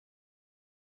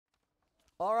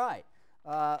All right.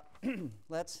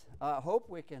 Let's hope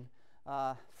we can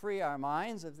free our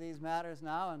minds of these matters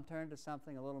now and turn to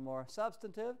something a little more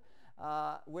substantive,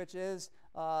 which is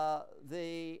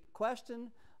the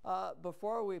question,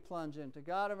 before we plunge into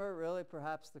Gadamer, really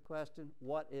perhaps the question,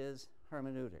 what is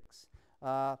hermeneutics?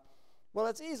 Well,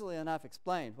 it's easily enough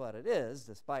explained what it is,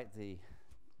 despite the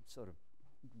sort of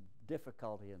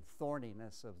difficulty and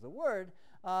thorniness of the word.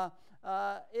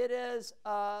 It is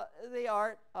the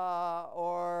art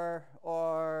or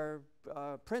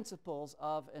principles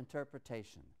of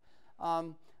interpretation.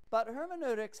 But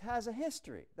hermeneutics has a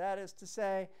history. That is to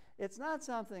say, it's not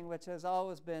something which has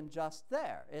always been just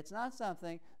there. It's not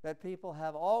something that people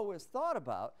have always thought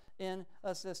about in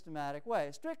a systematic way.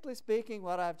 Strictly speaking,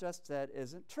 what I've just said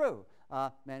isn't true.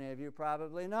 Many of you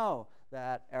probably know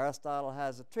that Aristotle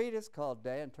has a treatise called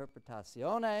De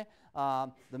Interpretatione.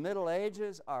 The Middle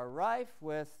Ages are rife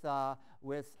with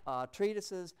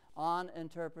treatises on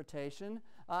interpretation.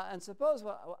 And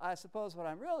I suppose what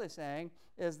I'm really saying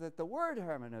is that the word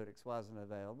hermeneutics wasn't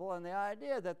available, and the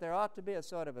idea that there ought to be a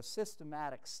sort of a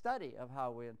systematic study of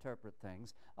how we interpret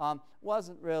things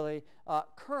wasn't really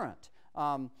current.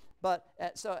 But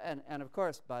of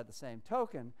course, by the same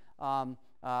token,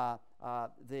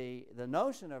 the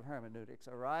notion of hermeneutics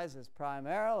arises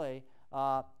primarily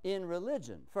in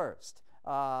religion first,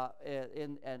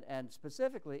 and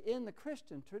specifically in the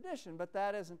Christian tradition. But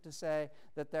that isn't to say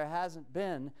that there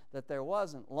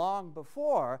wasn't long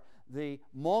before the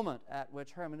moment at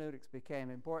which hermeneutics became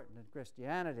important in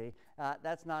Christianity.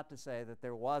 That's not to say that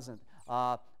there wasn't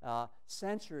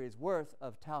centuries worth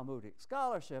of Talmudic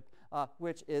scholarship,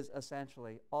 which is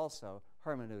essentially also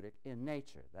hermeneutic in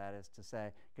nature, that is to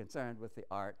say, concerned with the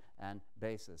art and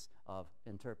basis of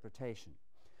interpretation.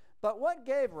 But what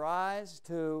gave rise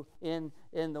to, in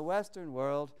the Western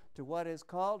world, to what is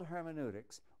called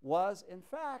hermeneutics was, in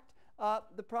fact,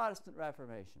 the Protestant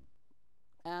Reformation.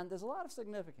 And there's a lot of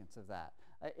significance of that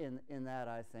in that,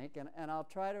 I think, and I'll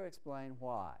try to explain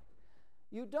why.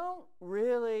 You don't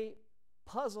really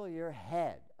puzzle your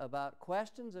head about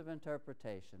questions of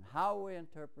interpretation, how we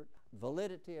interpret,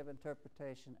 validity of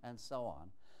interpretation, and so on,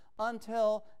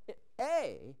 until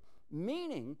A,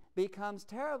 meaning becomes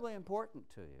terribly important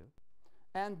to you,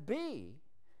 and B,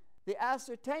 the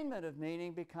ascertainment of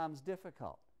meaning becomes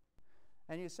difficult.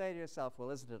 And you say to yourself,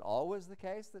 well, isn't it always the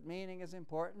case that meaning is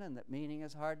important and that meaning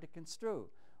is hard to construe?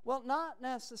 Well, not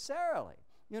necessarily.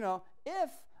 You know, if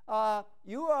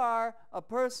you are a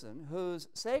person whose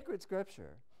sacred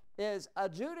scripture is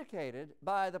adjudicated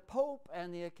by the Pope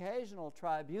and the occasional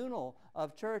tribunal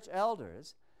of church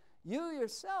elders, you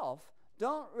yourself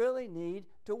don't really need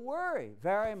to worry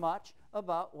very much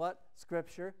about what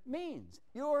Scripture means.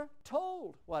 You're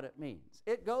told what it means.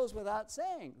 It goes without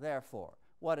saying, therefore,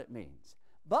 what it means.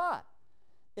 But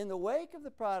in the wake of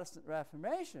the Protestant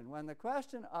Reformation, when the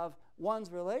question of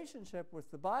one's relationship with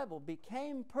the Bible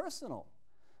became personal,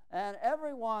 and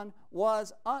everyone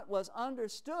was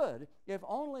understood, if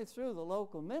only through the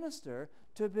local minister,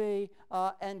 to be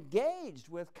engaged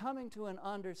with coming to an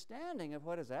understanding of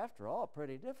what is, after all,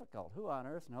 pretty difficult. Who on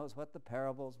earth knows what the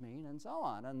parables mean, and so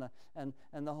on,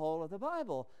 and the whole of the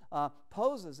Bible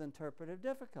poses interpretive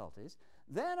difficulties.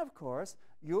 Then, of course,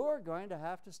 you're going to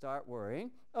have to start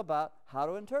worrying about how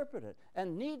to interpret it.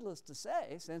 And needless to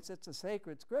say, since it's a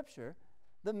sacred scripture,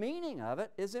 the meaning of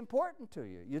it is important to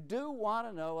you. You do want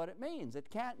to know what it means.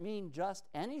 It can't mean just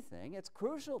anything. It's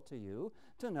crucial to you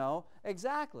to know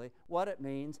exactly what it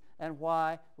means and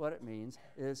why what it means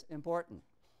is important.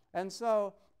 And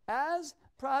so, as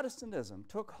Protestantism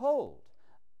took hold,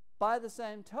 by the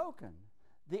same token,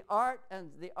 the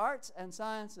arts and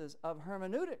sciences of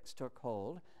hermeneutics took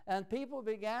hold, and people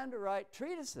began to write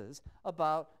treatises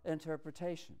about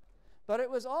interpretation. But it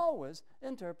was always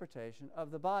interpretation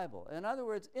of the Bible. In other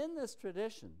words, in this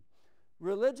tradition,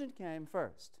 religion came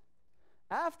first.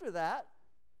 After that,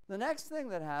 the next thing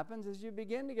that happens is you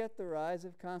begin to get the rise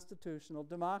of constitutional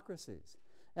democracies.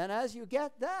 And as you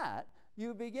get that,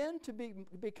 you begin to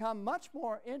become much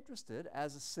more interested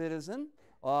as a citizen,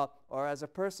 or as a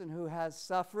person who has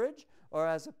suffrage, or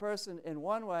as a person in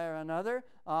one way or another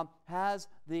has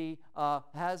the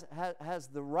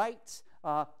rights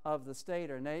of the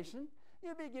state or nation.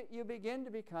 You begin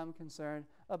to become concerned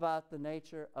about the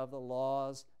nature of the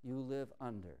laws you live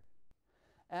under.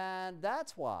 And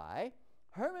that's why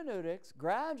hermeneutics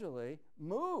gradually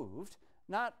moved,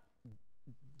 not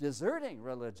deserting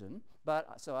religion,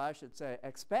 but, so I should say,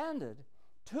 expanded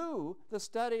to the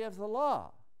study of the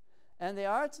law. And the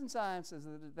arts and sciences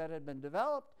that had been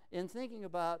developed in thinking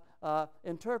about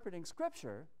interpreting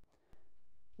Scripture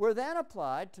were then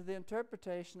applied to the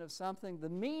interpretation of something the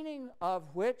meaning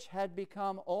of which had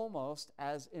become almost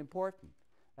as important.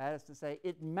 That is to say,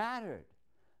 it mattered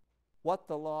what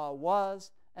the law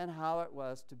was and how it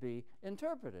was to be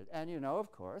interpreted. And you know,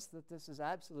 of course, that this is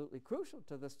absolutely crucial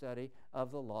to the study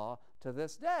of the law to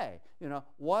this day. You know,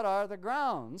 what are the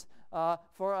grounds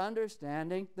for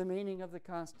understanding the meaning of the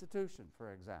Constitution,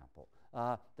 for example?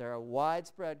 There are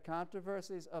widespread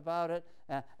controversies about it,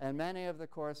 and many of the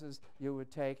courses you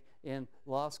would take in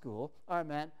law school are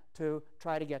meant to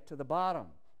try to get to the bottom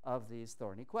of these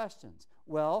thorny questions.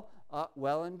 Well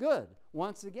and good.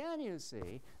 Once again, you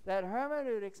see that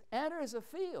hermeneutics enters a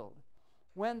field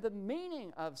when the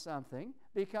meaning of something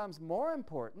becomes more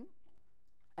important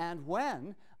and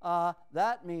when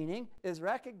that meaning is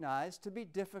recognized to be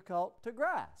difficult to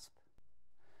grasp.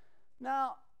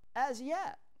 Now, as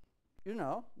yet, you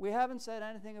know, we haven't said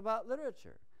anything about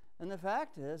literature. And the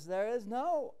fact is, there is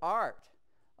no art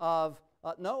of,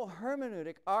 no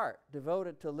hermeneutic art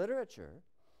devoted to literature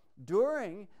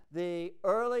during the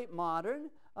early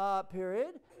modern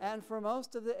period and for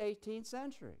most of the 18th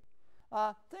century.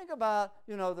 Think about,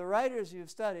 you know, the writers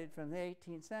you've studied from the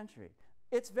 18th century.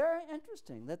 It's very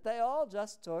interesting that they all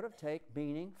just sort of take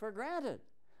meaning for granted.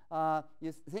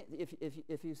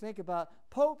 If you think about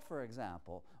Pope, for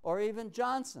example, or even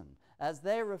Johnson, as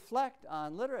they reflect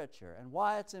on literature and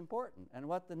why it's important and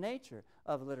what the nature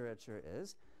of literature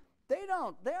is, they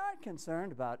aren't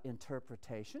concerned about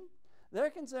interpretation. They're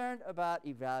concerned about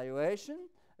evaluation,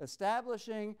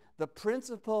 establishing the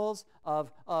principles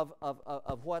of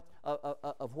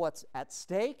what's at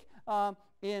stake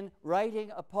in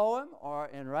writing a poem or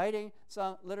in writing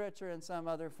some literature in some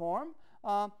other form,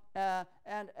 and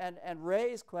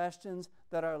raise questions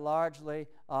that are largely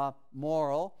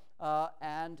moral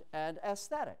and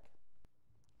aesthetic.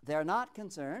 They're not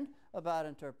concerned about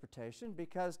interpretation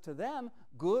because to them,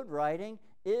 good writing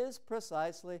is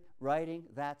precisely writing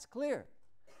that's clear,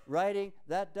 writing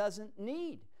that doesn't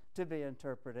need to be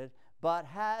interpreted, but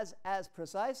has as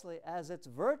precisely as its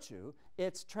virtue,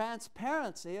 its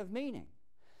transparency of meaning.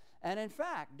 And in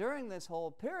fact, during this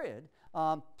whole period,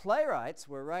 playwrights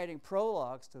were writing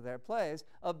prologues to their plays,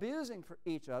 abusing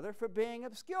each other for being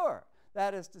obscure.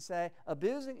 That is to say,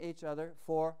 abusing each other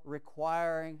for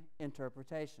requiring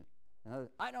interpretation.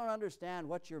 I don't understand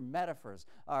what your metaphors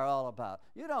are all about.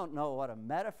 You don't know what a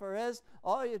metaphor is.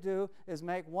 All you do is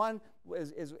make one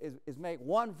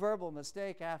verbal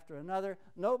mistake after another.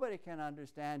 Nobody can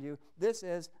understand you. This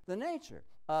is the nature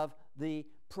of the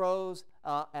prose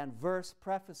and verse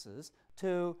prefaces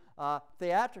to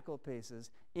theatrical pieces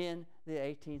in the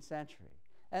 18th century.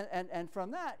 And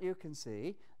from that you can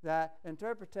see that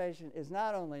interpretation is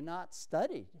not only not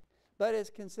studied, but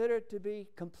is considered to be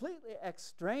completely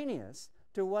extraneous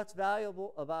to what's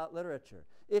valuable about literature.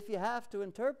 If you have to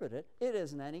interpret it, it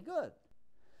isn't any good.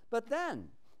 But then,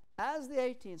 as the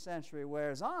 18th century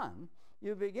wears on,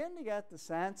 you begin to get the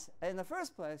sense, in the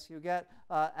first place, you get,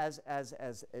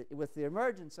 with the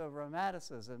emergence of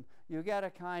Romanticism, you get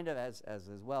a kind of, as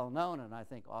is well known and I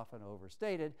think often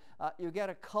overstated, you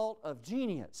get a cult of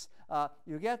genius.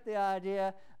 You get the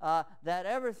idea that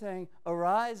everything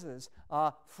arises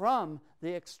from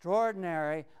the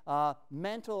extraordinary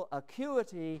mental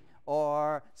acuity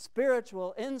or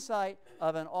spiritual insight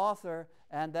of an author,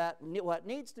 and that what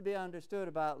needs to be understood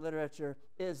about literature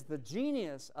is the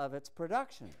genius of its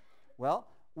production. Well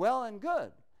and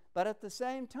good. But at the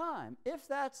same time, if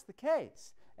that's the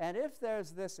case, and if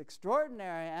there's this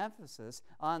extraordinary emphasis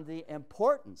on the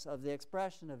importance of the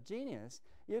expression of genius,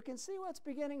 you can see what's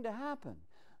beginning to happen.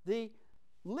 The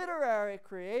literary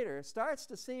creator starts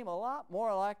to seem a lot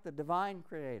more like the divine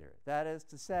creator. That is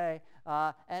to say,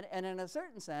 and in a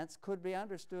certain sense, could be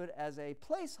understood as a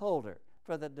placeholder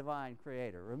for the divine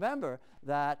creator. Remember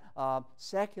that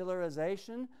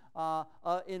secularization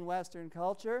in Western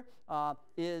culture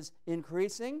is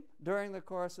increasing during the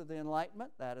course of the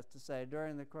Enlightenment, that is to say,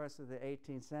 during the course of the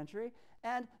 18th century,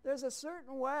 and there's a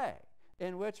certain way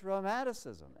in which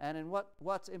Romanticism, and in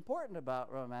what's important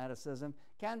about Romanticism,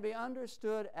 can be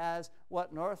understood as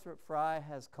what Northrop Frye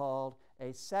has called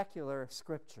a secular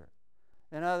scripture.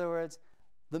 In other words,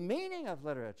 the meaning of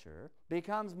literature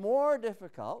becomes more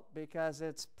difficult because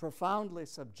it's profoundly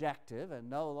subjective and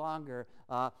no longer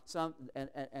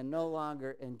no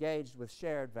longer engaged with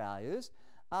shared values.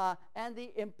 And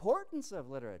the importance of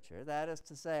literature, that is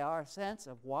to say, our sense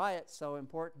of why it's so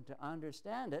important to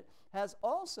understand it, has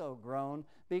also grown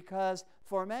because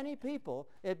for many people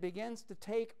it begins to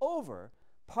take over,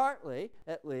 partly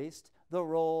at least, the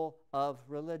role of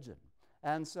religion.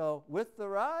 And so with the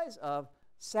rise of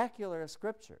secular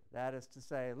scripture, that is to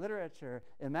say, literature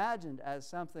imagined as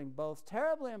something both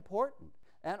terribly important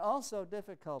and also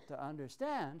difficult to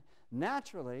understand,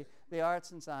 naturally the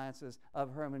arts and sciences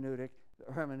of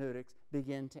hermeneutics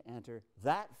begin to enter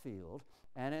that field.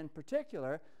 And in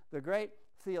particular, the great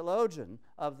theologian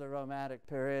of the Romantic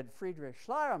period, Friedrich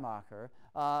Schleiermacher,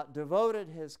 devoted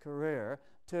his career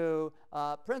to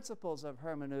principles of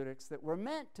hermeneutics that were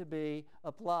meant to be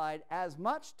applied as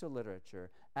much to literature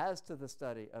as to the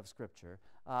study of Scripture,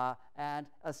 and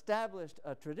established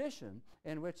a tradition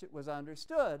in which it was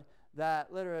understood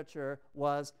that literature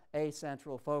was a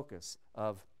central focus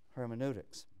of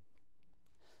hermeneutics.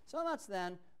 So much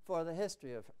then for the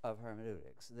history of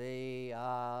hermeneutics.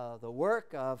 The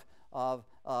work of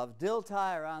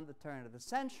Dilthey around the turn of the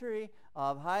century,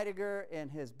 of Heidegger in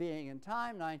his Being and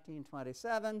Time,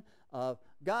 1927, of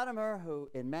Gadamer, who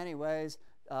in many ways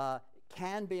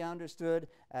can be understood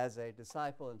as a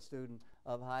disciple and student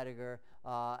of Heidegger,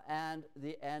 and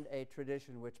a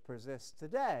tradition which persists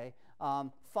today,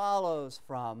 follows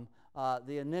from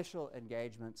the initial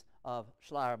engagements of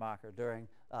Schleiermacher during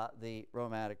the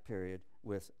Romantic period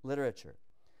with literature.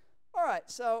 All right,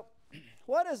 so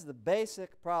what is the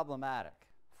basic problematic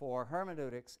for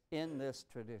hermeneutics in this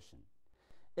tradition?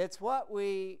 It's what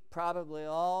we probably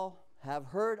all have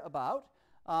heard about,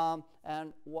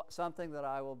 and something that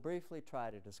I will briefly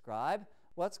try to describe,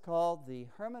 what's called the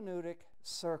hermeneutic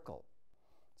circle.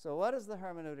 So what is the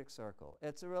hermeneutic circle?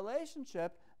 It's a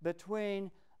relationship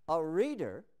between a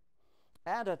reader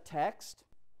and a text,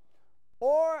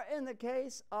 or in the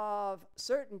case of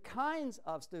certain kinds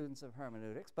of students of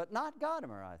hermeneutics, but not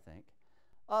Gadamer, I think,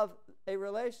 of a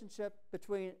relationship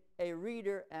between a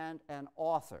reader and an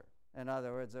author. In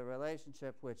other words, a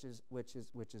relationship which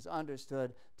is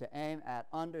understood to aim at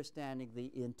understanding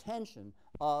the intention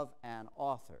of an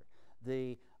author.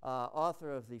 The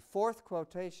author of the fourth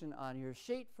quotation on your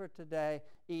sheet for today,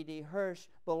 E.D. Hirsch,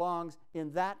 belongs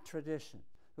in that tradition,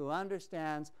 who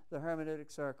understands the hermeneutic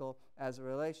circle as a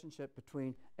relationship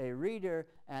between a reader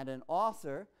and an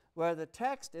author, where the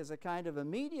text is a kind of a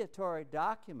mediatory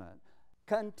document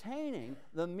containing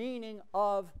the meaning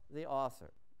of the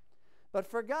author. But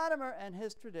for Gadamer and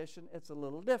his tradition, it's a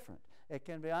little different. It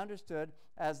can be understood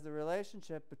as the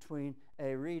relationship between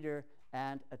a reader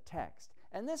and a text.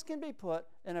 And this can be put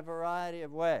in a variety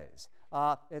of ways.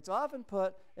 It's often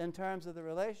put in terms of the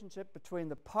relationship between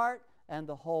the part and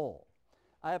the whole.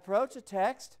 I approach a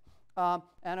text,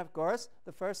 and of course,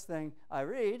 the first thing I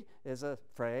read is a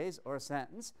phrase or a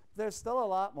sentence. There's still a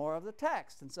lot more of the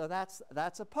text, and so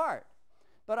that's a part.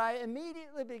 But I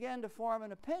immediately begin to form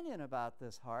an opinion about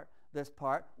this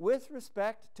part with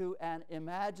respect to an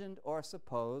imagined or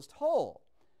supposed whole.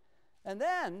 And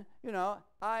then,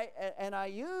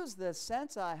 I use this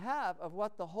sense I have of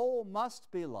what the whole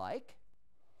must be like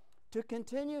to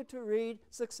continue to read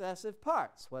successive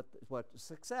parts,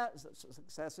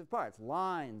 successive parts,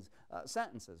 lines,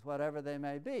 sentences, whatever they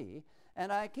may be,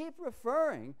 and I keep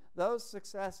referring those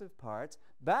successive parts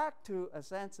back to a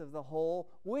sense of the whole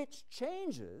which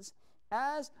changes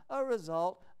as a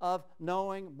result of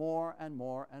knowing more and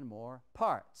more and more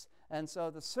parts. And so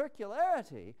the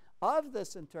circularity of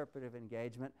this interpretive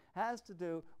engagement has to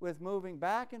do with moving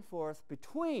back and forth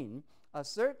between a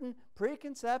certain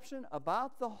preconception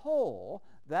about the whole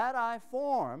that I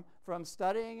form from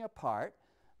studying a part,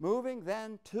 moving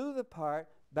then to the part,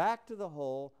 back to the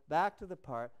whole, back to the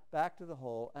part, back to the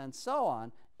whole, and so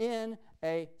on in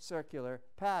a circular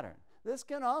pattern. This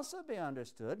can also be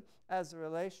understood as a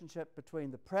relationship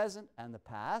between the present and the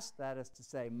past, that is to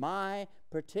say, my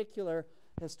particular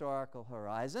historical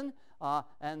horizon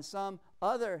and some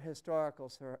other historical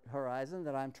horizon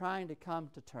that I'm trying to come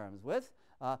to terms with,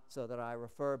 so that I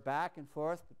refer back and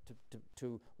forth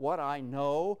to what I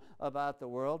know about the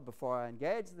world before I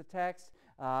engage the text,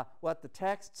 what the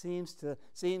text seems to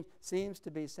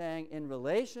be saying in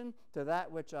relation to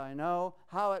that which I know,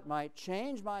 how it might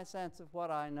change my sense of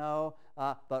what I know,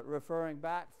 but referring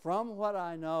back from what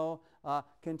I know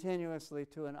continuously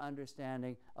to an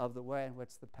understanding of the way in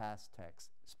which the past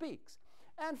text speaks.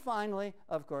 And finally,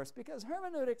 of course, because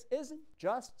hermeneutics isn't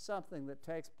just something that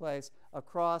takes place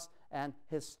across an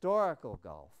historical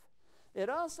gulf, it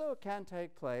also can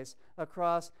take place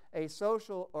across a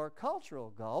social or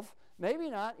cultural gulf, maybe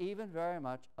not even very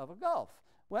much of a gulf.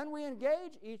 When we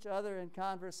engage each other in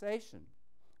conversation,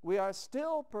 we are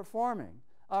still performing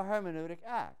a hermeneutic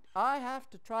act. I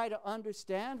have to try to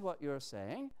understand what you're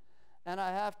saying, and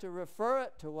I have to refer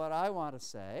it to what I want to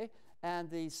say,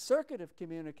 and the circuit of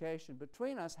communication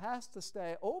between us has to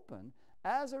stay open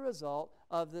as a result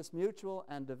of this mutual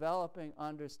and developing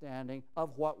understanding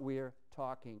of what we're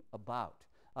talking about.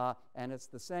 And it's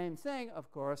the same thing,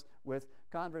 of course, with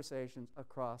conversations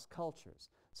across cultures.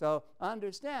 So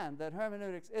understand that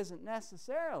hermeneutics isn't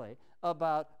necessarily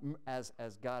about, as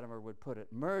Gadamer would put it,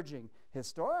 merging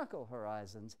historical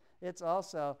horizons. It's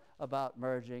also about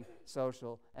merging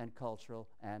social and cultural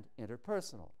and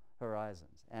interpersonal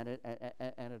horizons. And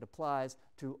it applies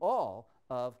to all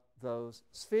of those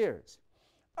spheres.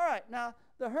 All right, now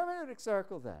the hermeneutic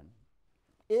circle then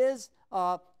is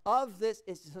of this,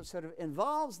 it sort of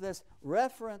involves this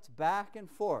reference back and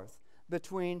forth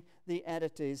between the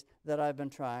entities that I've been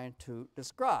trying to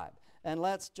describe. And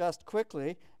let's just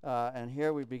quickly, and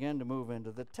here we begin to move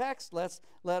into the text,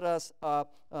 let us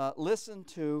listen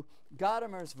to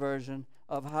Gadamer's version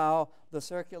of how the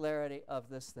circularity of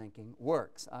this thinking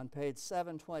works on page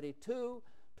 722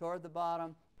 toward the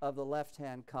bottom of the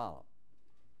left-hand column.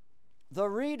 The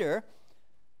reader,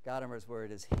 Gadamer's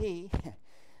word is he,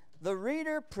 the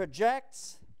reader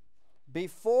projects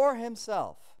before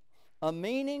himself a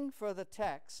meaning for the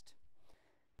text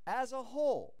as a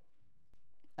whole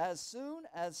as soon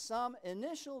as some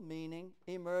initial meaning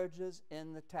emerges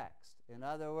in the text. In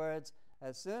other words,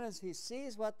 as soon as he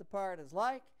sees what the part is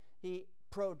like, he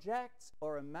projects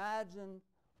or imagines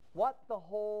what the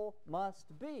whole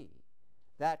must be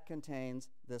that contains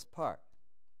this part.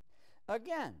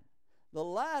 Again, the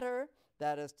latter,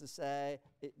 that is to say,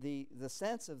 the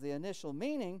sense of the initial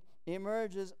meaning,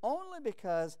 emerges only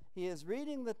because he is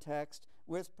reading the text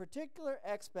with particular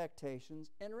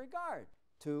expectations in regard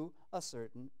to a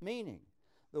certain meaning.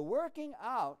 The working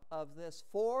out of this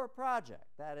fore project,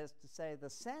 that is to say, the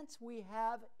sense we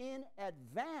have in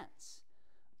advance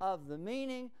of the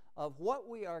meaning of what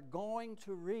we are going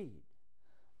to read,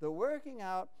 the working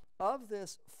out of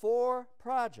this fore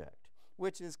project,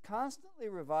 which is constantly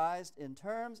revised in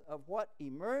terms of what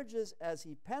emerges as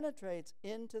he penetrates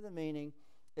into the meaning,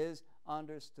 is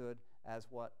understood as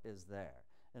what is there.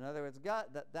 In other words,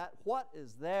 that what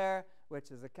is there, which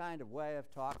is a kind of way of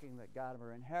talking that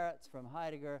Gadamer inherits from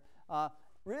Heidegger,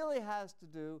 really has to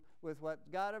do with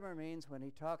what Gadamer means when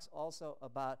he talks also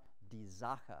about die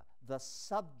Sache, the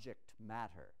subject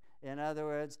matter. In other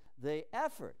words, the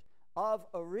effort of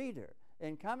a reader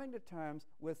in coming to terms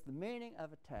with the meaning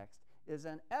of a text is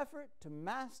an effort to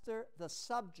master the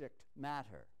subject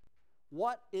matter.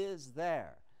 What is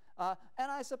there?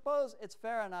 And I suppose it's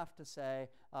fair enough to say,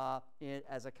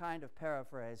 as a kind of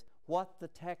paraphrase, what the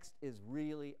text is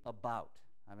really about.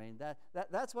 I mean,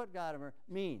 that's what Gadamer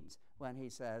means when he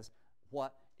says,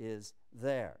 what is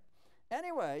there?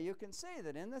 Anyway, you can see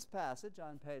that in this passage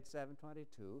on page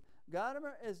 722,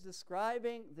 Gadamer is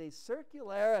describing the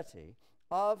circularity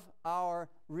of our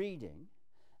reading,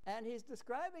 and he's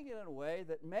describing it in a way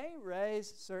that may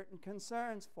raise certain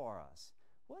concerns for us.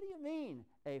 What do you mean,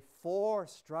 a fore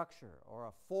structure, or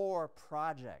a fore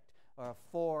project, or a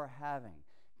fore having?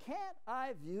 Can't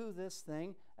I view this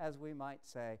thing, as we might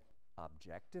say,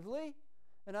 objectively?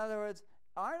 In other words,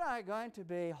 aren't I going to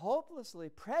be hopelessly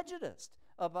prejudiced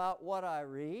about what I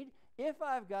read if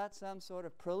I've got some sort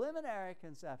of preliminary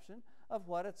conception of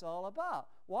what it's all about?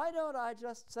 Why don't I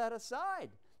just set aside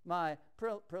my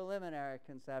preliminary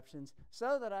conceptions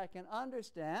so that I can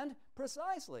understand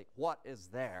precisely what is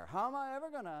there? How am I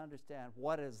ever going to understand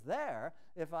what is there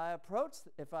if I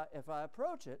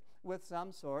approach it with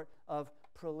some sort of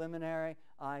preliminary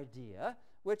idea,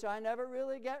 which I never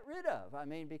really get rid of? I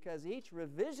mean, because each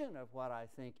revision of what I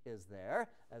think is there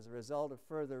as a result of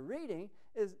further reading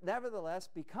is nevertheless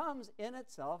becomes in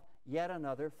itself yet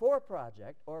another fore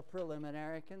project or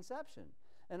preliminary conception.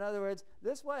 In other words,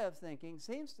 this way of thinking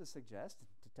seems to suggest,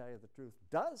 to tell you the truth,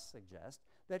 does suggest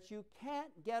that you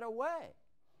can't get away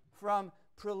from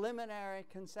preliminary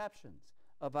conceptions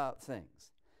about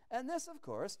things. And this, of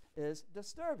course, is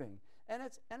disturbing. And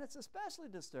it's especially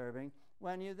disturbing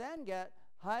when you then get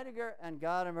Heidegger and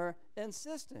Gadamer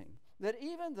insisting that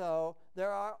even though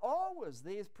there are always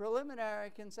these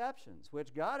preliminary conceptions,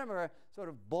 which Gadamer sort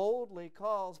of boldly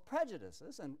calls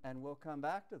prejudices, and we'll come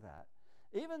back to that,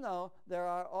 even though there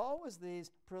are always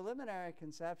these preliminary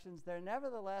conceptions, there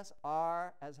nevertheless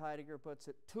are, as Heidegger puts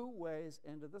it, two ways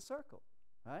into the circle,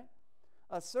 right?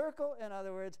 A circle, in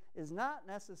other words, is not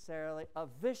necessarily a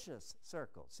vicious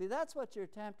circle. See, that's what you're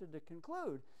tempted to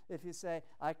conclude if you say,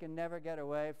 I can never get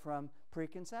away from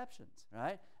preconceptions,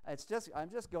 right? I'm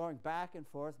just going back and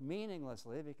forth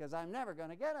meaninglessly because I'm never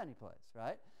going to get anyplace,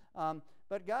 right?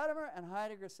 But Gadamer and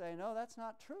Heidegger say, no, that's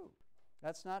not true.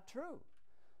 That's not true.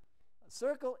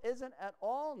 Circle isn't at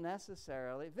all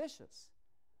necessarily vicious.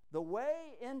 The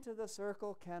way into the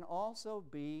circle can also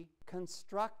be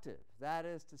constructive. That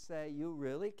is to say, you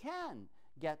really can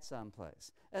get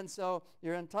someplace. And so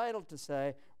you're entitled to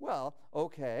say, well,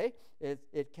 okay,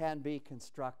 it can be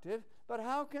constructive, but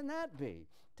how can that be?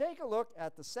 Take a look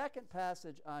at the second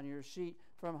passage on your sheet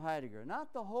from Heidegger.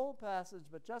 Not the whole passage,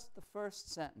 but just the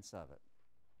first sentence of it,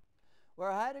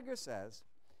 where Heidegger says,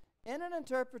 in an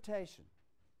interpretation,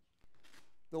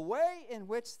 the way in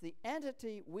which the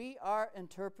entity we are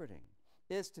interpreting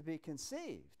is to be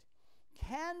conceived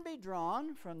can be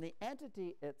drawn from the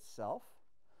entity itself,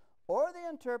 or the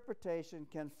interpretation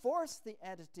can force the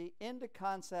entity into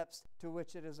concepts to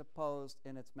which it is opposed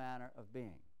in its manner of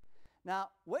being. Now,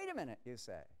 wait a minute, you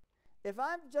say. If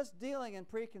I'm just dealing in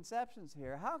preconceptions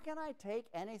here, how can I take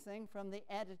anything from the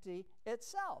entity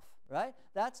itself, right?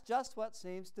 That's just what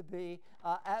seems to be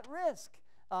at risk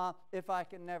if I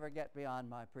can never get beyond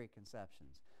my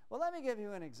preconceptions. Well, let me give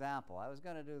you an example. I was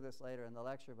going to do this later in the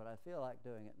lecture, but I feel like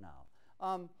doing it now.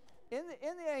 In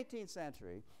the 18th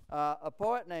century, a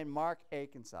poet named Mark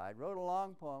Akenside wrote a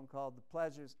long poem called The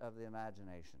Pleasures of the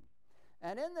Imagination.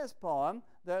 And in this poem,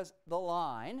 there's the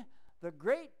line, "The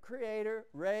great creator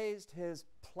raised his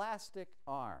plastic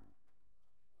arm."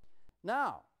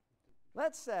 Now,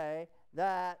 let's say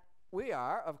that we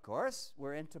are, of course,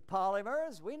 we're into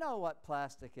polymers. We know what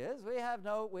plastic is. We have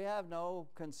no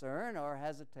concern or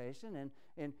hesitation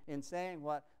in saying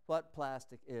what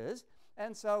plastic is.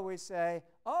 And so we say,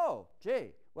 oh,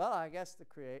 gee, well, I guess the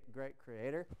great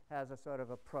creator has a sort of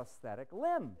a prosthetic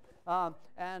limb,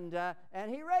 and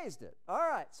he raised it. All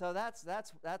right, so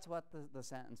that's what the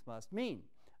sentence must mean.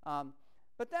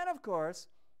 But then, of course,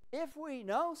 if we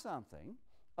know something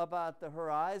about the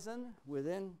horizon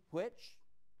within which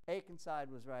Akenside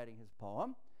was writing his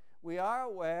poem, we are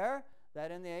aware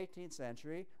that in the 18th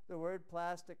century, the word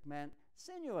plastic meant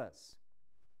sinuous,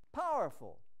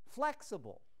 powerful,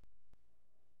 flexible.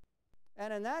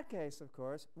 And in that case, of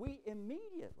course, we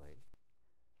immediately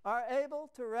are able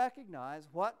to recognize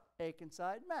what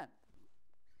Akenside meant.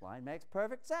 Line makes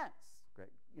perfect sense.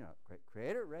 Great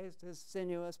creator raised his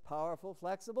sinuous, powerful,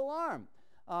 flexible arm.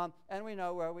 And we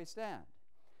know where we stand.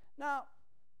 Now,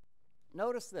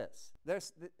 notice this.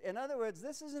 In other words,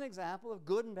 this is an example of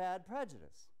good and bad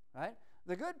prejudice, right?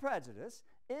 The good prejudice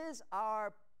is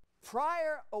our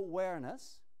prior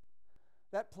awareness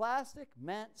that plastic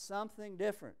meant something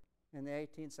different in the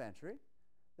 18th century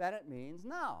than it means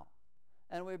now.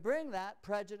 And we bring that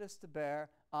prejudice to bear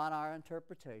on our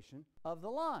interpretation of the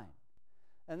line.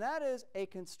 And that is a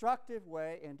constructive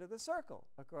way into the circle,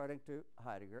 according to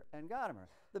Heidegger and Gadamer.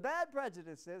 The bad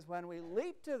prejudice is when we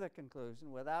leap to the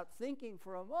conclusion without thinking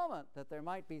for a moment that there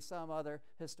might be some other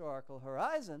historical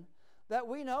horizon, that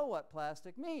we know what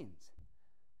plastic means.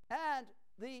 And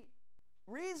the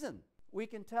reason we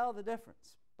can tell the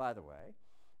difference, by the way,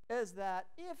 is that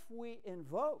if we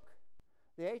invoke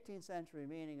the 18th century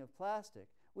meaning of plastic,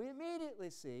 we immediately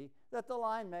see that the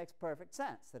line makes perfect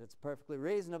sense, that it's perfectly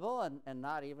reasonable and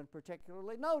not even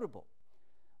particularly notable.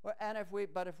 And if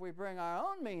we bring our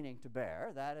own meaning to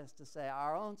bear, that is to say,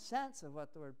 our own sense of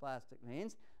what the word plastic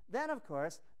means, then, of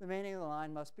course, the meaning of the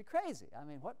line must be crazy. I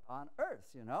mean, what on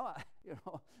earth,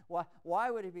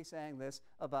 why would he be saying this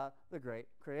about the great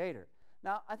creator?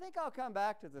 Now, I think I'll come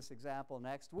back to this example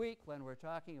next week when we're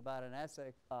talking about an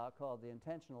essay called The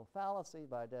Intentional Fallacy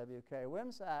by W.K.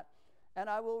 Wimsatt, and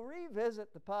I will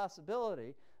revisit the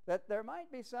possibility that there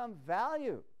might be some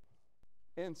value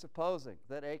in supposing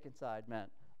that Akenside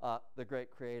meant the great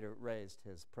creator raised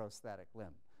his prosthetic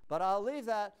limb. But I'll leave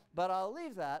that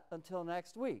until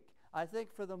next week. I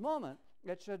think for the moment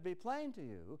it should be plain to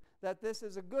you that this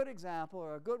is a good example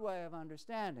or a good way of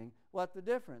understanding what the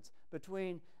difference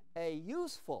between a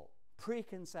useful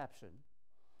preconception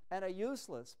and a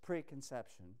useless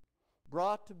preconception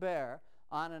brought to bear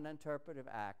on an interpretive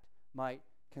act might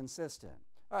consist in.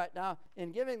 All right, now,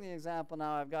 in giving the example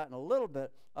now, I've gotten a little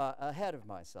bit ahead of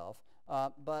myself,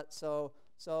 but so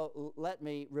let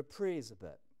me reprise a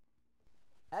bit.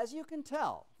 As you can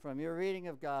tell from your reading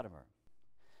of Gadamer,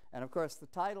 and of course the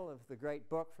title of the great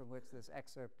book from which this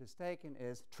excerpt is taken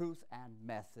is Truth and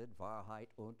Method, Wahrheit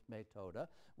und Methode,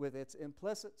 with its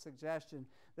implicit suggestion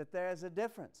that there is a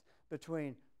difference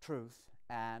between truth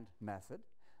and method.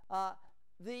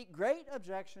 The great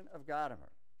objection of Gadamer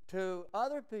to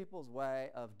other people's way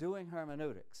of doing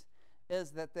hermeneutics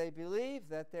is that they believe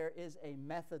that there is a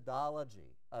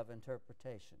methodology of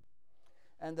interpretation.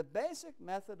 And the basic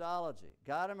methodology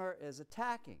Gadamer is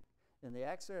attacking in the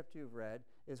excerpt you've read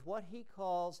is what he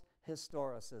calls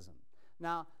historicism.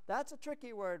 Now, that's a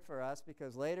tricky word for us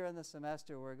because later in the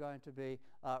semester we're going to be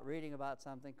reading about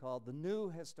something called the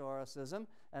New Historicism,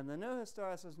 and the New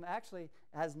Historicism actually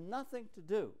has nothing to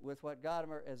do with what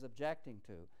Gadamer is objecting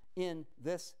to in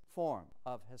this form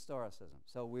of historicism.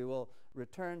 So we will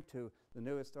return to the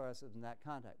new historicism in that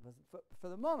context. But for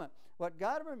the moment, what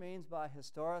Gadamer means by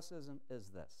historicism is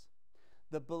this: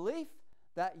 the belief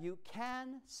that you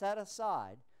can set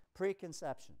aside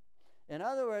preconception. In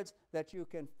other words, that you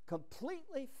can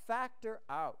completely factor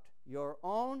out your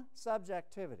own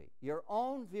subjectivity, your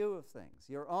own view of things,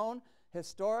 your own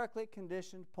historically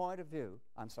conditioned point of view.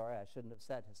 I'm sorry, I shouldn't have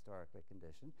said historically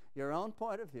conditioned. Your own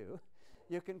point of view.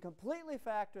 You can completely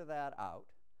factor that out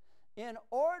in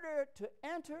order to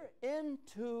enter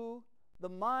into the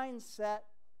mindset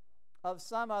of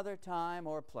some other time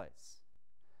or place.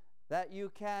 That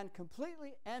you can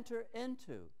completely enter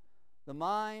into the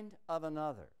mind of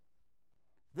another.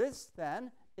 This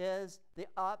then is the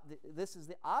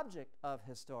object of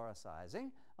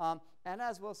historicizing, and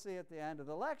as we'll see at the end of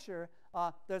the lecture,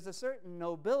 there's a certain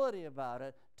nobility about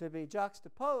it to be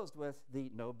juxtaposed with the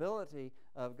nobility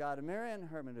of Gadamerian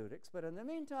hermeneutics. But in the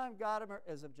meantime, Gadamer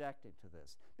is objecting to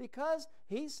this because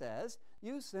he says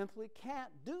you simply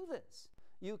can't do this.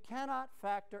 You cannot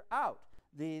factor out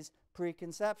these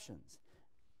preconceptions.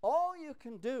 All you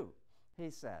can do,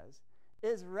 he says,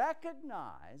 is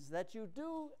recognize that you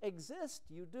do exist,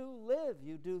 you do live,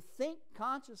 you do think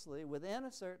consciously within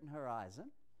a certain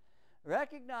horizon.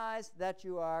 Recognize that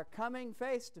you are coming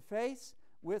face to face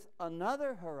with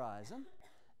another horizon,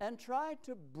 and try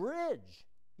to bridge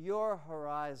your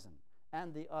horizon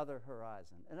and the other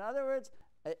horizon. In other words,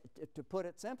 to put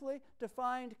it simply, to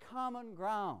find common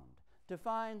ground, to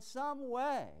find some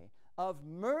way of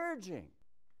merging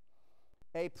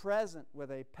a present with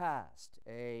a past,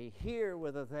 a here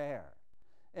with a there,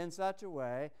 in such a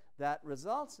way that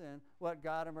results in what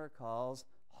Gadamer calls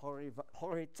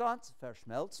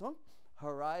Horizonsverschmelzung,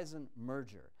 horizon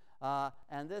merger.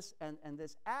 And this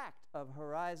act of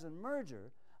horizon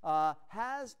merger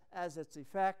has as its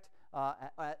effect,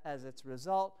 as its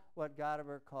result, what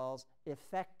Gadamer calls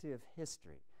effective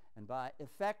history. And by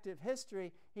effective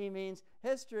history, he means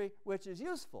history which is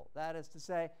useful. That is to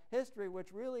say, history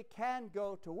which really can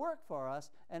go to work for us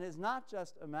and is not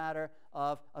just a matter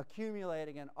of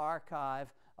accumulating an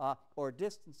archive or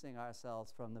distancing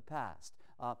ourselves from the past.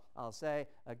 I'll say,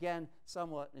 again,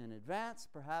 somewhat in advance,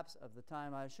 perhaps, of the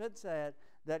time I should say it,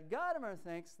 that Gadamer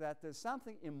thinks that there's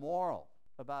something immoral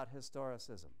about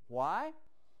historicism. Why?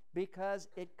 Because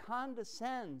it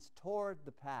condescends toward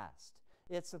the past.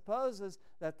 It supposes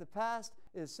that the past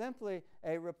is simply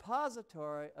a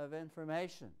repository of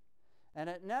information. And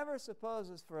it never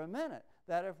supposes for a minute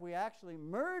that if we actually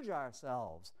merge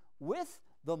ourselves with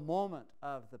the moment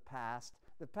of the past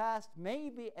may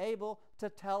be able to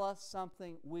tell us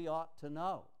something we ought to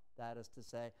know. That is to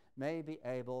say, may be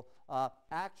able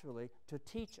actually to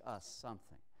teach us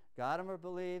something. Gadamer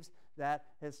believes that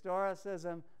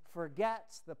historicism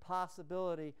forgets the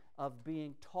possibility of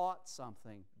being taught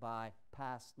something by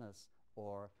pastness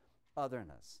or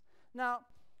otherness. Now,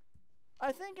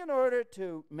 I think in order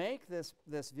to make this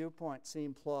viewpoint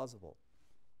seem plausible,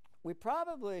 we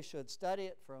probably should study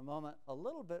it for a moment a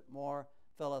little bit more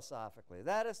philosophically.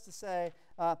 That is to say,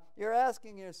 you're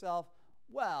asking yourself,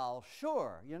 well,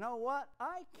 sure, you know what?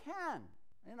 I can.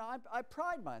 I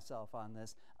pride myself on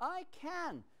this. I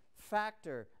can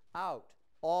factor out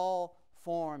all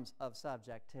forms of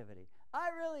subjectivity. I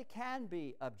really can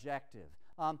be objective.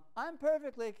 I'm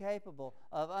perfectly capable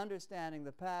of understanding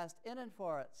the past in and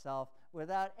for itself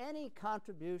without any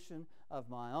contribution of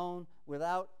my own,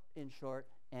 without, in short,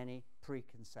 any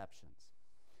preconceptions.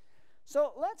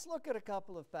 So let's look at a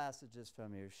couple of passages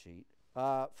from your sheet,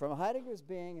 from Heidegger's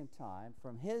Being and Time,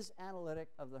 from his analytic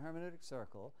of the hermeneutic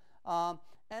circle,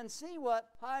 and see what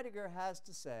Heidegger has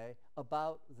to say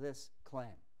about this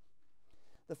claim.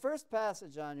 The first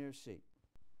passage on your sheet,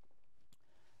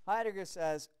 Heidegger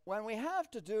says, when we have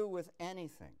to do with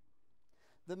anything,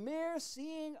 the mere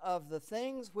seeing of the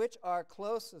things which are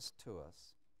closest to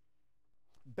us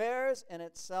bears in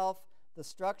itself the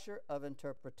structure of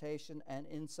interpretation, and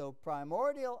in so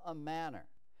primordial a manner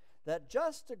that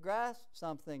just to grasp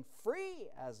something free,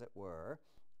 as it were,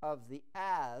 of the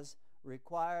as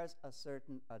requires a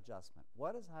certain adjustment.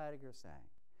 What is Heidegger saying?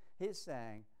 He's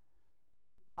saying,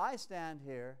 I stand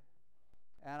here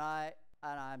and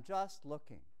I'm just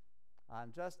looking. I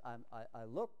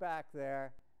look back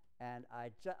there and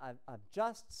I'm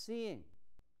just seeing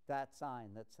that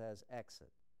sign that says exit.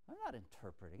 I'm not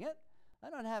interpreting it. I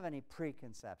don't have any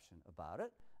preconception about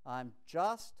it. I'm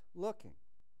just looking,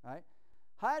 right?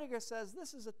 Heidegger says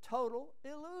this is a total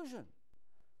illusion.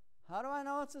 How do I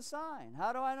know it's a sign?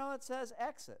 How do I know it says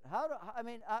exit?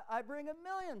 I bring a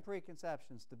million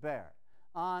preconceptions to bear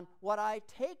on what I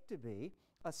take to be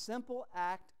a simple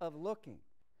act of looking.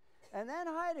 And then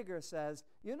Heidegger says,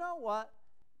 you know what?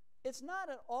 It's not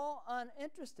at all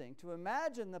uninteresting to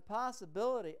imagine the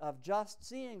possibility of just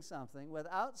seeing something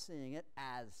without seeing it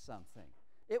as something.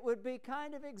 It would be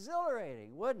kind of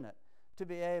exhilarating, wouldn't it, to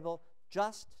be able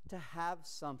just to have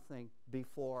something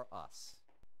before us,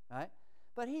 right?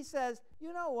 But he says,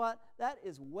 you know what? That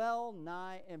is well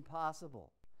nigh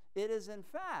impossible. It is, in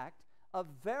fact, a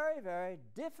very, very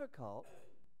difficult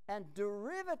and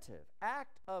derivative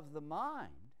act of the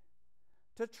mind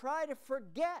to try to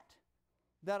forget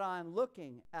that I'm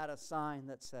looking at a sign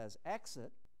that says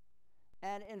exit,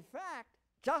 and in fact,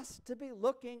 just to be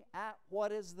looking at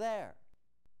what is there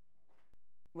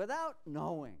without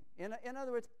knowing. In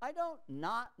other words, I don't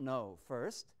not know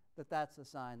first that that's a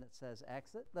sign that says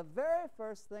exit. The very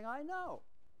first thing I know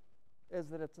is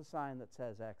that it's a sign that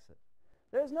says exit.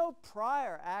 There's no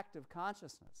prior act of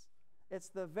consciousness. It's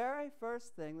the very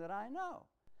first thing that I know.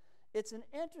 It's an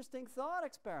interesting thought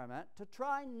experiment to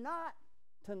try not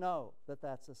to know that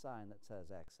that's a sign that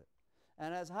says exit.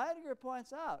 And as Heidegger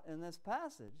points out in this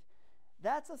passage,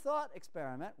 that's a thought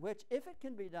experiment which, if it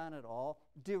can be done at all,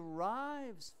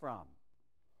 derives from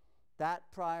that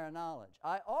prior knowledge.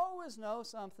 I always know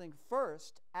something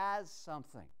first as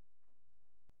something.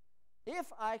 If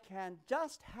I can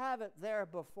just have it there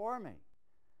before me,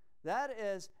 that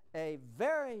is a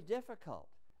very difficult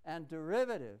and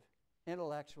derivative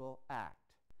intellectual act.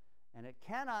 And it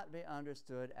cannot be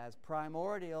understood as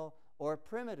primordial or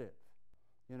primitive.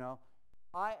 You know,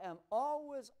 I am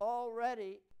always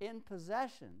already in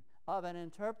possession of an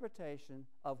interpretation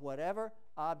of whatever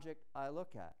object I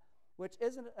look at, which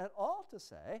isn't at all to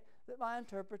say that my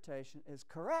interpretation is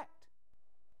correct.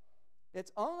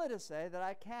 It's only to say that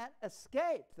I can't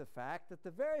escape the fact that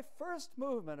the very first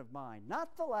movement of mind,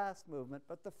 not the last movement,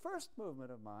 but the first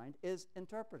movement of mind, is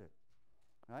interpretive.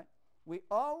 Right? We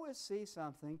always see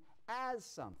something as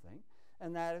something,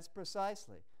 and that is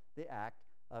precisely the act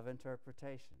of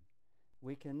interpretation.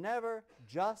 We can never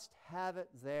just have it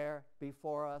there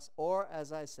before us, or,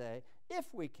 as I say, if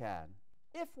we can,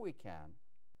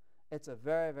 it's a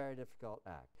very, very difficult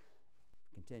act.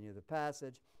 Continue the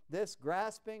passage. This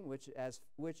grasping, which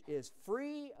is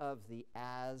free of the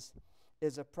as,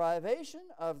 is a privation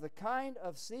of the kind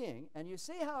of seeing, and you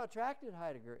see how attracted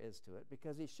Heidegger is to it,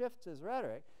 because he shifts his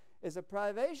rhetoric, is a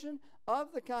privation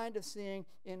of the kind of seeing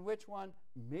in which one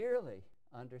merely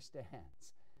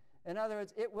understands. In other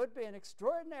words, it would be an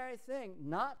extraordinary thing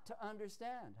not to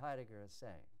understand, Heidegger is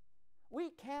saying.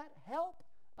 We can't help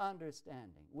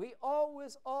understanding. We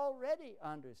always already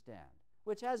understand,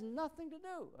 which has nothing to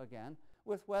do, again,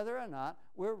 with whether or not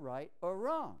we're right or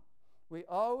wrong. We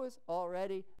always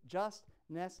already just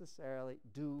necessarily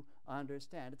do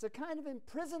understand. It's a kind of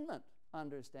imprisonment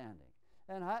understanding.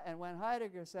 And when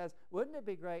Heidegger says, wouldn't it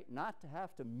be great not to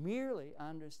have to merely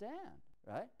understand,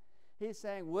 right? He's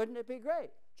saying, wouldn't it be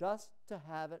great just to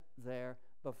have it there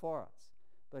before us?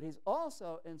 But he's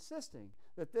also insisting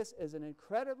that this is an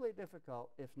incredibly difficult,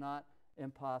 if not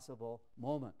impossible,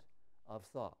 moment of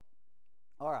thought.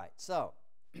 All right, so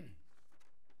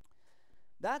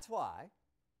that's why,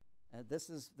 and this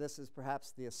is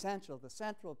perhaps the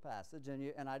central passage,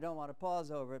 and I don't want to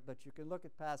pause over it, but you can look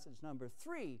at passage number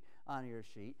 3 on your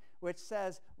sheet, which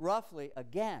says roughly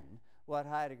again what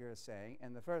Heidegger is saying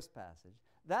in the first passage.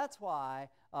 That's why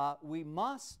we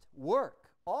must work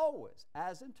always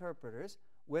as interpreters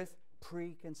with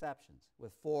preconceptions,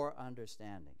 with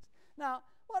foreunderstandings. Now,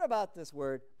 what about this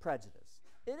word prejudice?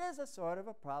 It is a sort of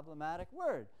a problematic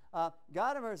word.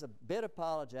 Gadamer is a bit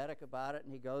apologetic about it,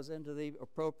 and he goes into the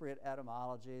appropriate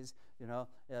etymologies. You know,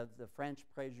 the French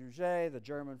préjugé, the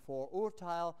German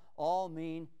Vorurteil, all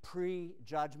mean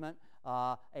prejudgment,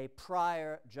 a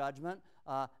prior judgment,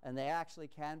 and they actually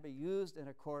can be used in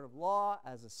a court of law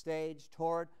as a stage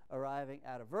toward arriving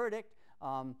at a verdict.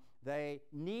 They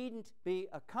needn't be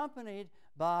accompanied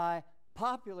by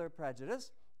popular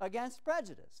prejudice against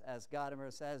prejudice. As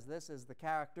Gadamer says, this is the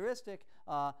characteristic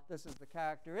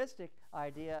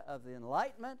idea of the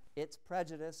Enlightenment. It's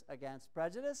prejudice against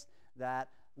prejudice, that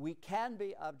we can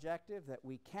be objective, that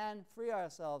we can free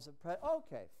ourselves of prejudice.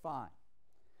 Okay, fine.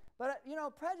 But, you know,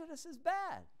 prejudice is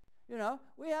bad. You know,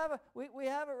 we have a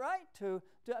right to,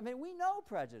 I mean, we know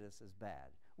prejudice is bad.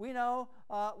 We know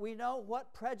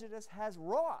what prejudice has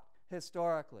wrought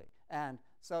historically and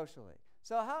socially.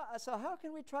 So how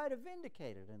can we try to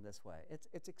vindicate it in this way?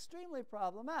 It's extremely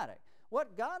problematic.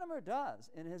 What Gadamer does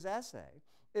in his essay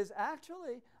is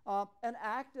actually an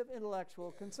act of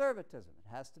intellectual conservatism.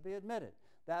 It has to be admitted.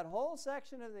 That whole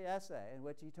section of the essay in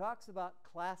which he talks about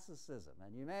classicism,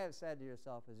 and you may have said to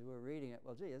yourself as you were reading it,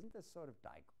 well, gee, isn't this sort of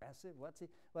digressive? What's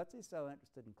he so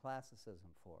interested in classicism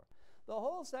for? the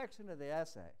whole section of the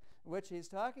essay, in which he's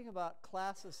talking about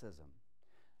classicism,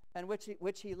 and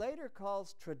which he later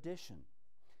calls tradition,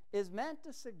 is meant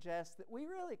to suggest that we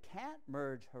really can't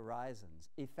merge horizons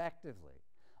effectively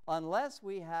unless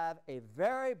we have a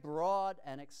very broad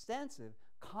and extensive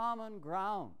common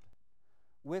ground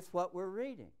with what we're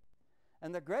reading.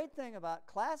 And the great thing about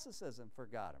classicism for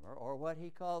Gadamer, or what he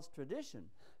calls tradition,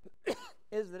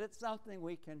 is that it's something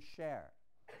we can share.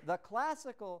 The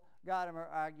classical, Gadamer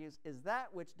argues, is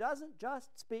that which doesn't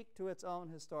just speak to its own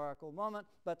historical moment,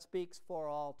 but speaks for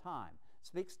all time.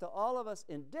 Speaks to all of us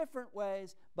in different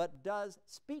ways, but does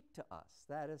speak to us.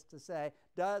 That is to say,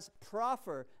 does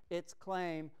proffer its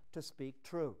claim to speak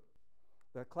true.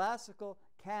 The classical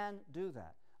can do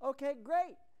that. Okay,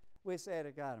 great, we say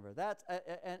to Gadamer. That's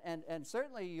and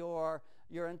certainly you're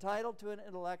entitled to an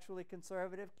intellectually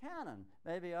conservative canon.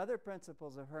 Maybe other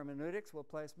principles of hermeneutics will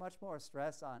place much more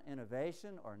stress on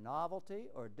innovation or novelty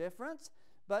or difference.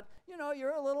 But you're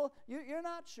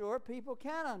not sure people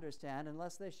can understand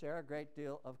unless they share a great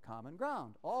deal of common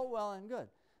ground. All well and good.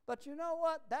 But you know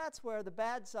what? That's where the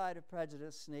bad side of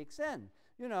prejudice sneaks in.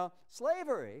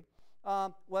 Slavery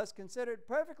was considered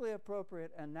perfectly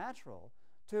appropriate and natural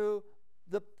to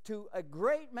a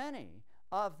great many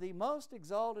of the most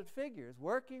exalted figures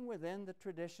working within the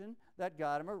tradition that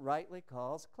Gadamer rightly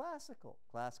calls classical.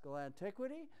 Classical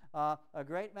antiquity, a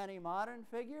great many modern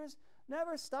figures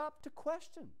never stopped to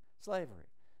question slavery.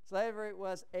 Slavery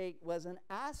was an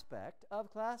aspect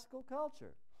of classical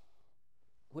culture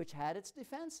which had its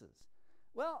defenses.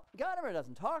 Well, Gadamer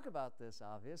doesn't talk about this,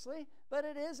 obviously, but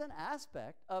it is an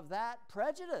aspect of that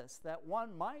prejudice that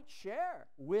one might share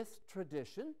with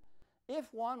tradition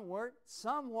if one were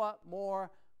somewhat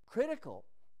more critical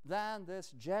than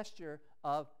this gesture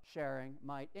of sharing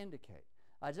might indicate.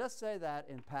 I just say that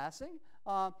in passing,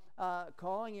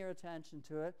 calling your attention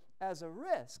to it as a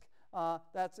risk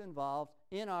that's involved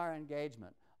in our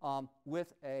engagement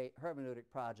with a hermeneutic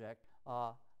project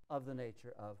of the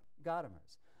nature of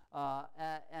Gadamer's.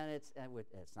 And it's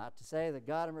not to say that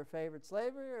Gadamer favored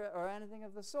slavery or anything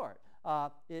of the sort.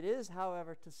 It is,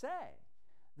 however, to say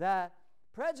that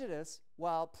prejudice,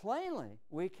 while plainly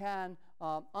we can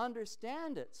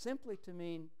understand it simply to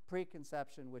mean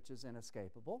preconception which is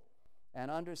inescapable, and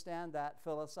understand that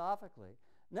philosophically,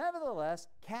 nevertheless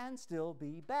can still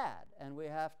be bad, and we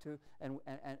have to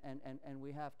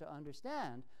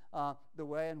understand the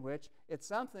way in which it's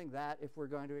something that, if we're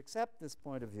going to accept this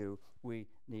point of view, we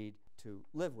need to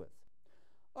live with.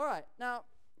 All right, now,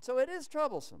 so it is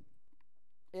troublesome.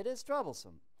 It is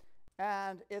troublesome,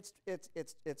 and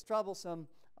it's troublesome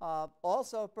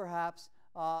also perhaps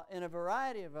in a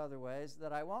variety of other ways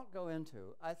that I won't go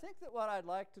into. I think that what I'd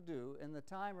like to do in the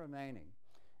time remaining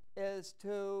is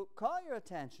to call your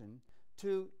attention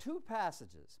to two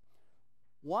passages.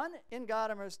 One in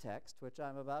Gadamer's text, which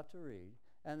I'm about to read,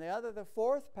 and the other, the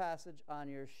fourth passage on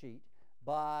your sheet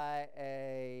by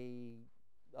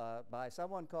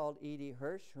someone called E.D.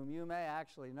 Hirsch, whom you may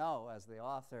actually know as the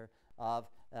author of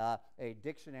a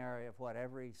dictionary of what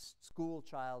every school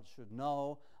child should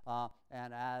know,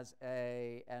 and as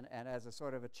a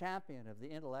sort of a champion of the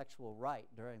intellectual right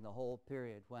during the whole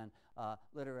period when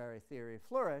literary theory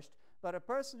flourished, but a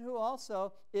person who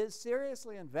also is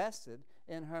seriously invested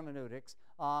in hermeneutics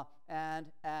and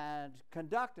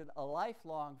conducted a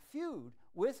lifelong feud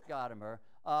with Gadamer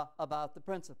about the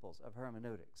principles of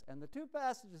hermeneutics. And the two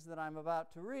passages that I'm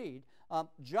about to read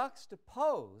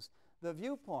juxtapose the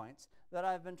viewpoints that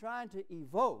I've been trying to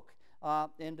evoke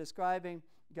in describing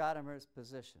Gadamer's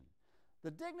position.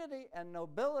 The dignity and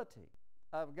nobility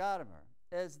of Gadamer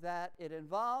is that it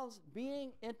involves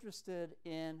being interested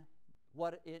in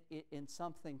in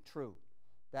something true.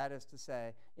 That is to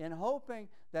say, in hoping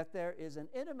that there is an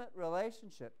intimate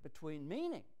relationship between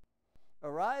meaning,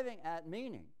 arriving at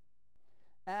meaning,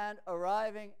 and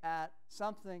arriving at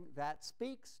something that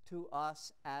speaks to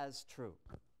us as true.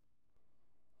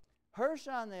 Hirsch,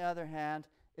 on the other hand,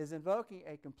 is invoking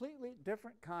a completely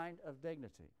different kind of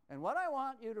dignity. And what I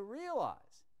want you to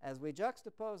realize as we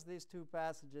juxtapose these two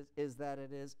passages is that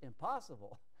it is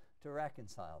impossible to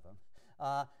reconcile them.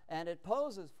 And it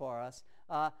poses for us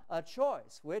a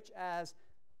choice which, as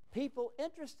people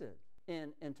interested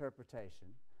in interpretation,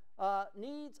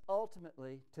 needs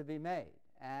ultimately to be made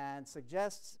and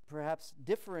suggests perhaps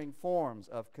differing forms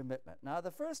of commitment. Now,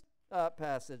 the first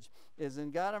passage is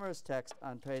in Gadamer's text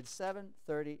on page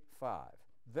 735,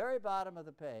 very bottom of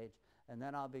the page, and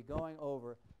then I'll be going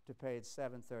over to page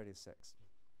 736.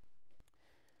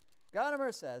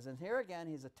 Gadamer says, and here again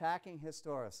he's attacking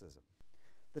historicism,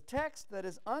 the text that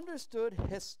is understood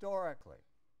historically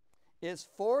is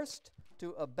forced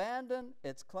to abandon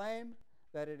its claim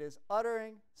that it is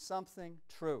uttering something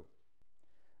true.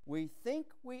 We think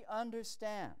we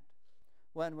understand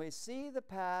when we see the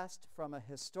past from a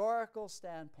historical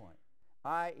standpoint,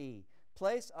 i.e.,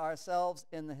 place ourselves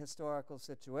in the historical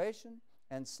situation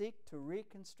and seek to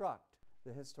reconstruct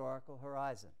the historical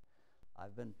horizon.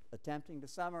 I've been attempting to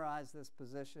summarize this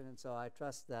position, and so I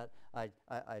trust that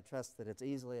it's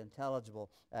easily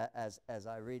intelligible as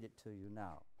I read it to you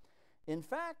now. In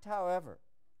fact, however,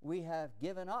 we have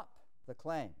given up the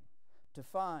claim to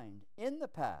find in the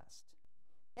past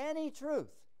any truth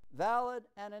valid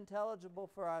and intelligible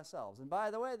for ourselves. And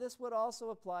by the way, this would also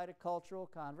apply to cultural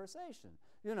conversation.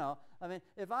 You know, I mean,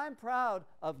 if I'm proud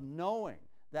of knowing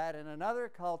that in another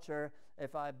culture,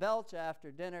 if I belch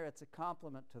after dinner, it's a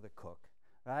compliment to the cook,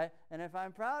 right? And if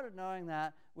I'm proud of knowing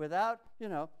that without, you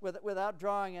know, without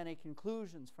drawing any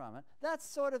conclusions from it, that's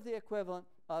sort of the equivalent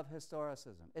of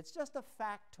historicism. It's just a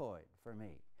factoid for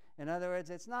me. In other words,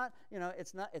 it's not, you know,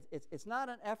 it's not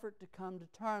an effort to come to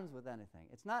terms with anything.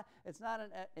 It's not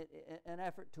an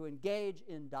effort to engage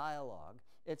in dialogue.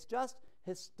 It's just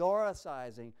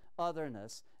historicizing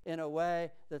otherness in a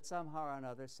way that somehow or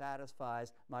another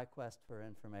satisfies my quest for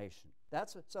information.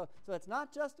 So it's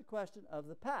not just a question of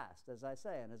the past, as I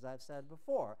say, and as I've said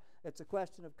before. It's a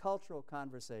question of cultural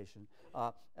conversation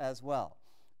as well.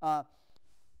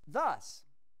 Thus,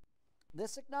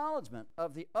 this acknowledgement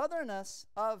of the otherness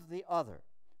of the other,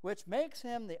 which makes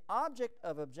him the object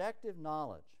of objective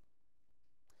knowledge,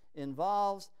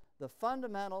 involves the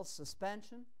fundamental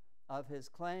suspension of his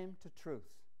claim to truth.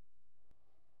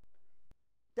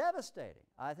 Devastating.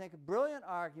 I think a brilliant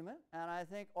argument, and I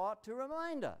think ought to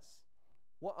remind us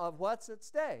of what's at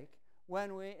stake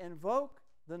when we invoke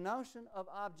the notion of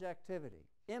objectivity.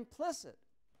 Implicit,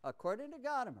 according to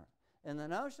Gadamer, in the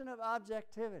notion of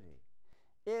objectivity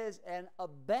is an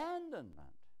abandonment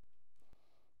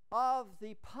of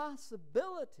the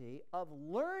possibility of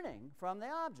learning from the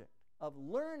object, of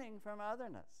learning from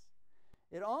otherness.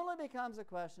 It only becomes a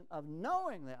question of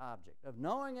knowing the object, of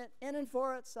knowing it in and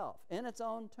for itself, in its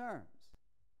own terms,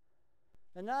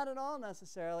 and not at all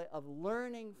necessarily of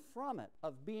learning from it,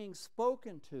 of being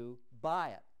spoken to by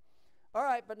it. All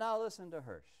right, but now listen to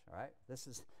Hirsch, all right? This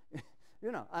is,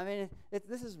 you know, I mean,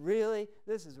 this is really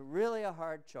a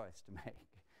hard choice to make.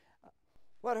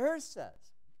 What Hirsch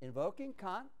says, invoking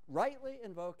Kant, rightly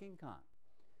invoking Kant,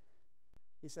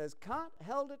 he says, Kant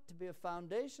held it to be a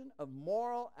foundation of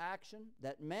moral action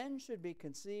that men should be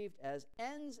conceived as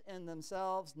ends in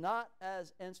themselves, not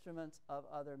as instruments of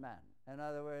other men. In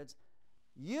other words,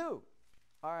 you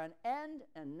are an end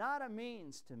and not a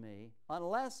means to me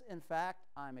unless, in fact,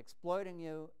 I'm exploiting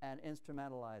you and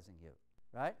instrumentalizing you,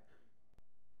 right?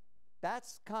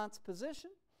 That's Kant's position,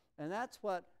 and that's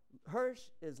what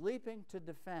Hirsch is leaping to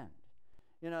defend.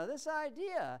 You know, this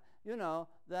idea, you know,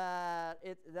 that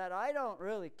I don't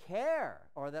really care,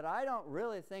 or that I don't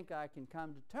really think I can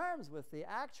come to terms with the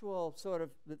actual sort of,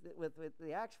 with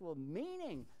the actual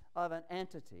meaning of an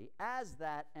entity as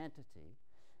that entity,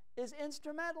 is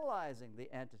instrumentalizing the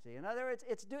entity. In other words,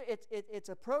 it's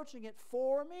approaching it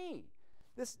for me.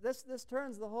 This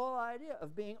turns the whole idea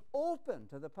of being open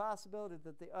to the possibility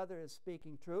that the other is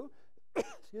speaking true.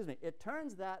 Excuse me, it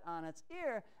turns that on its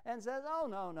ear and says,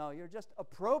 oh, no, you're just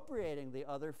appropriating the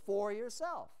other for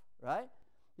yourself, right?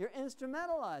 You're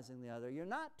instrumentalizing the other. You're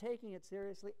not taking it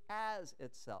seriously as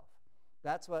itself.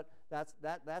 That's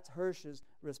Hirsch's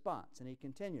response, and he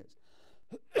continues.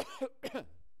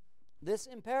 This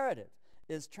imperative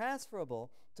is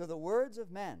transferable to the words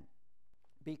of men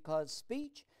because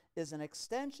speech is an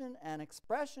extension and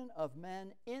expression of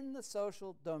men in the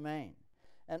social domain,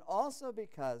 and also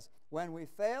because when we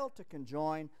fail to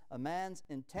conjoin a man's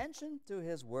intention to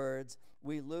his words,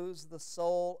 we lose the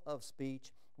soul of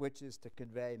speech, which is to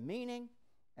convey meaning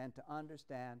and to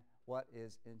understand what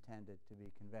is intended to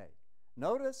be conveyed.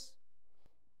 Notice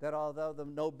that although the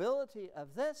nobility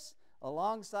of this,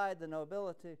 alongside the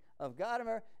nobility of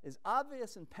Gadamer, is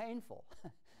obvious and painful,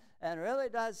 and really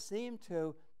does seem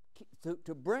to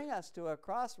bring us to a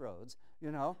crossroads,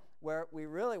 you know, where we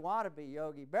really want to be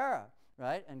Yogi Berra,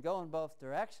 right, and go in both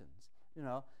directions, you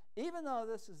know. Even though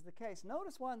this is the case,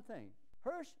 notice one thing.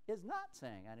 Hirsch is not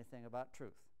saying anything about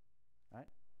truth, right?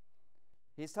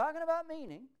 He's talking about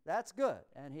meaning. That's good,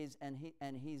 and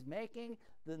he's making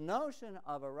the notion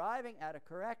of arriving at a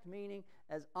correct meaning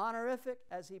as honorific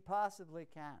as he possibly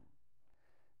can.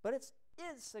 But it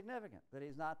is significant that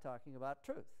he's not talking about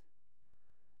truth.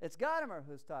 It's Gadamer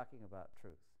who's talking about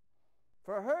truth.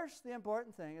 For Hirsch, the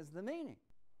important thing is the meaning.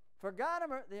 For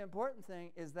Gadamer, the important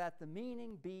thing is that the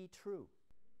meaning be true,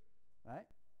 right?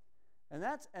 And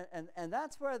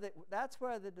that's where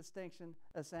the distinction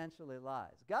essentially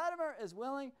lies. Gadamer is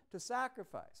willing to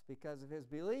sacrifice, because of his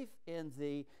belief in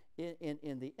the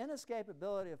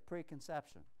inescapability of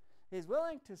preconception. He's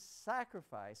willing to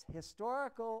sacrifice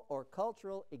historical or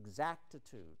cultural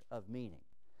exactitude of meaning.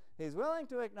 He's willing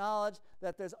to acknowledge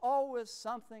that there's always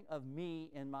something of me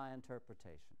in my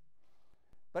interpretation.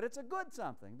 But it's a good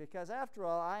something, because after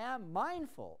all, I am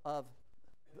mindful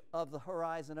of the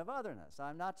horizon of otherness.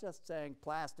 I'm not just saying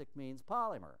plastic means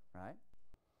polymer, right?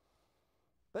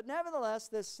 But nevertheless,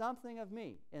 there's something of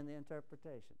me in the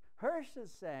interpretation. Hirsch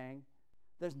is saying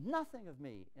there's nothing of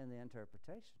me in the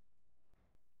interpretation.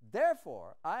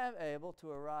 Therefore, I am able to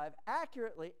arrive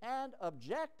accurately and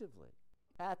objectively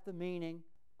at the meaning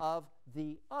of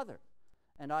the other.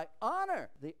 And I honor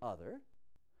the other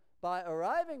by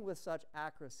arriving with such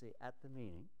accuracy at the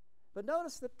meaning. But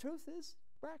notice the truth is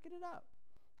bracketed out.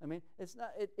 I mean,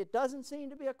 it doesn't seem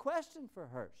to be a question for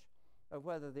Hirsch of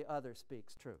whether the other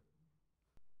speaks true.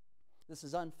 This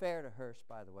is unfair to Hirsch,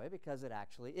 by the way, because it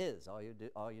actually is. All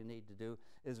you need to do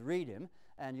is read him,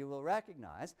 and you will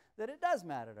recognize that it does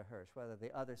matter to Hirsch whether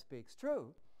the other speaks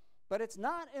true, but it's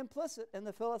not implicit in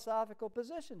the philosophical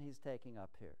position he's taking up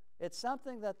here. It's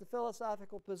something that the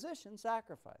philosophical position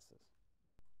sacrifices.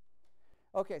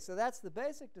 Okay, so that's the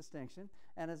basic distinction,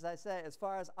 and as I say, as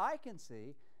far as I can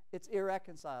see, it's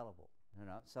irreconcilable.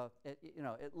 So it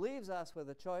leaves us with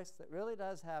a choice that really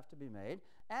does have to be made,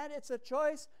 and it's a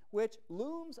choice which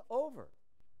looms over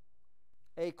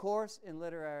a course in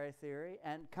literary theory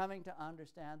and coming to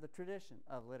understand the tradition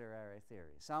of literary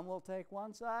theory. Some will take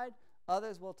one side,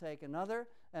 others will take another,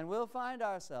 and we'll find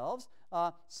ourselves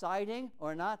siding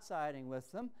or not siding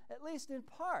with them, at least in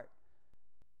part,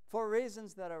 for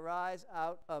reasons that arise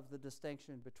out of the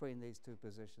distinction between these two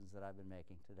positions that I've been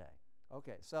making today.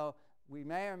 Okay, so we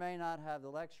may or may not have the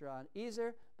lecture on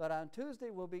either, but on Tuesday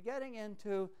we'll be getting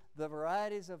into the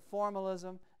varieties of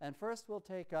formalism, and first we'll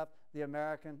take up the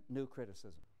American New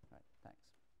Criticism.